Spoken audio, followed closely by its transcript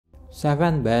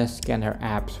7 best scanner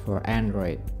apps for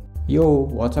Android. Yo,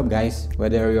 what's up guys?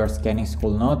 Whether you're scanning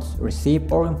school notes,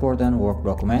 receipt, or important work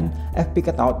document, I've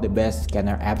picked out the best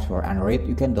scanner apps for Android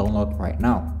you can download right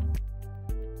now.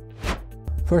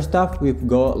 First up, we've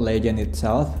got legend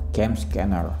itself, Cam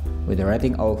Scanner, with a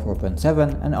rating of 4.7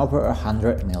 and over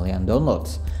 100 million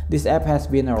downloads. This app has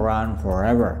been around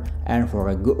forever, and for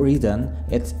a good reason.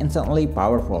 It's instantly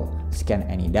powerful. Scan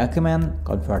any document,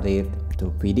 convert it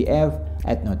to PDF,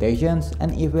 add notations,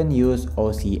 and even use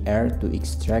OCR to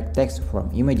extract text from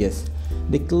images.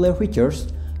 The killer features: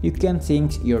 you can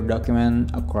sync your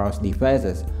document across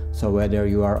devices, so whether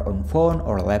you are on phone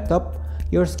or laptop,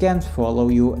 your scans follow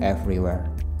you everywhere.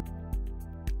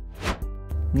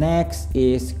 Next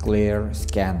is Clear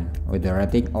Scan, with a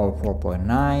rating of 4.9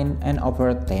 and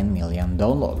over 10 million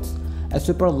downloads. A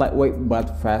super lightweight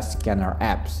but fast scanner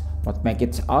app. What makes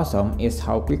it awesome is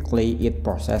how quickly it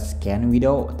processes scan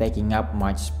without taking up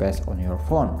much space on your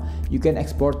phone. You can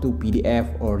export to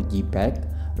PDF or JPEG,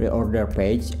 reorder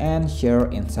page, and share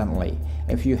instantly.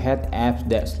 If you had apps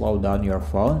that slow down your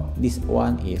phone, this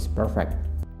one is perfect.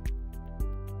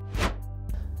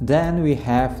 Then we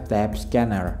have Tab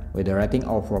Scanner, with a rating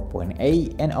of 4.8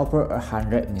 and over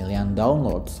 100 million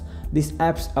downloads. These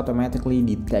apps automatically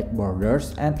detect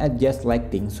borders and adjust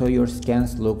lighting so your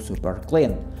scans look super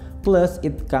clean. Plus,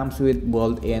 it comes with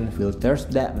built-in filters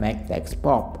that make text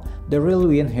pop. The real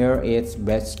win here is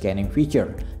batch scanning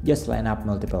feature. Just line up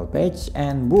multiple pages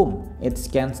and boom, it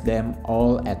scans them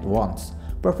all at once.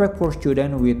 Perfect for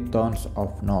students with tons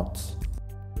of notes.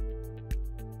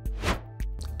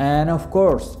 And of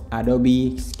course,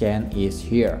 Adobe Scan is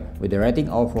here, with a rating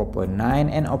of 4.9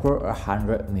 and over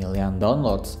 100 million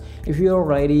downloads. If you're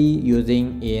already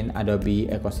using in Adobe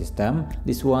ecosystem,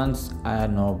 this one's a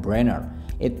no-brainer.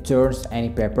 It turns any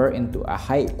paper into a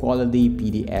high-quality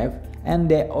PDF, and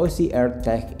the OCR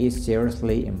tech is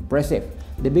seriously impressive.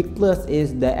 The big plus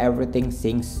is that everything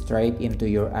syncs straight into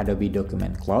your Adobe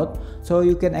Document Cloud, so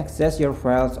you can access your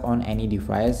files on any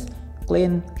device.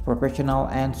 Clean, professional,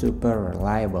 and super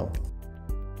reliable.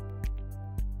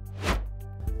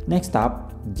 Next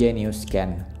up, Genius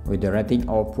Scan, with a rating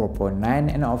of 4.9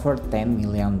 and over 10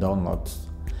 million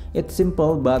downloads. It's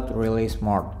simple but really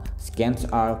smart. Scans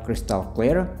are crystal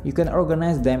clear, you can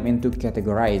organize them into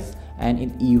categories, and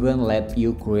it even lets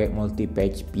you create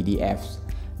multi-page PDFs.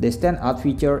 The standout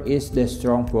feature is the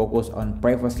strong focus on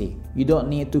privacy. You don't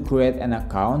need to create an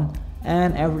account,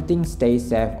 and everything stays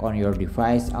safe on your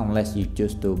device unless you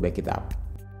choose to back it up.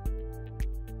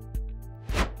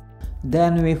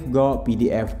 Then we've got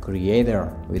PDF Creator,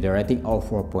 with a rating of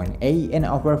 4.8 and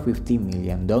over 50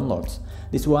 million downloads.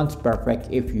 This one's perfect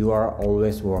if you are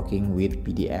always working with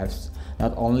PDFs.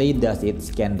 Not only does it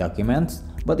scan documents,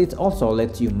 but it also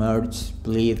lets you merge,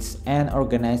 split, and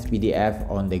organize PDF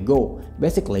on the go.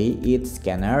 Basically, it's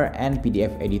scanner and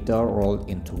PDF editor rolled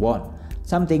into one,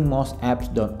 something most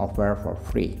apps don't offer for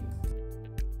free.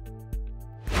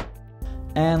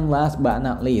 And last but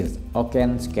not least,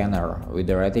 Oken Scanner, with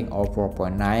a rating of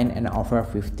 4.9 and over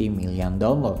 50 million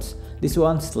downloads. This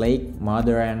one's sleek,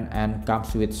 modern, and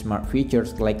comes with smart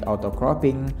features like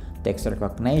auto-cropping, text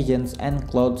recognitions, and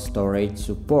cloud storage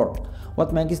support.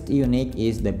 What makes it unique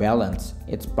is the balance.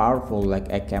 It's powerful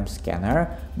like a cam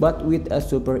scanner, but with a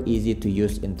super easy to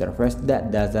use interface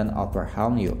that doesn't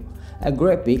overwhelm you. A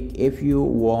great pick if you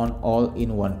want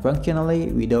all-in-one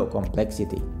functionality without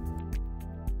complexity.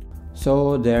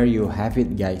 So there you have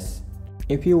it guys.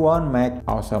 If you want to make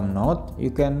awesome note,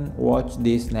 you can watch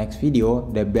this next video,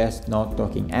 the best note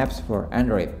taking apps for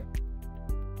Android.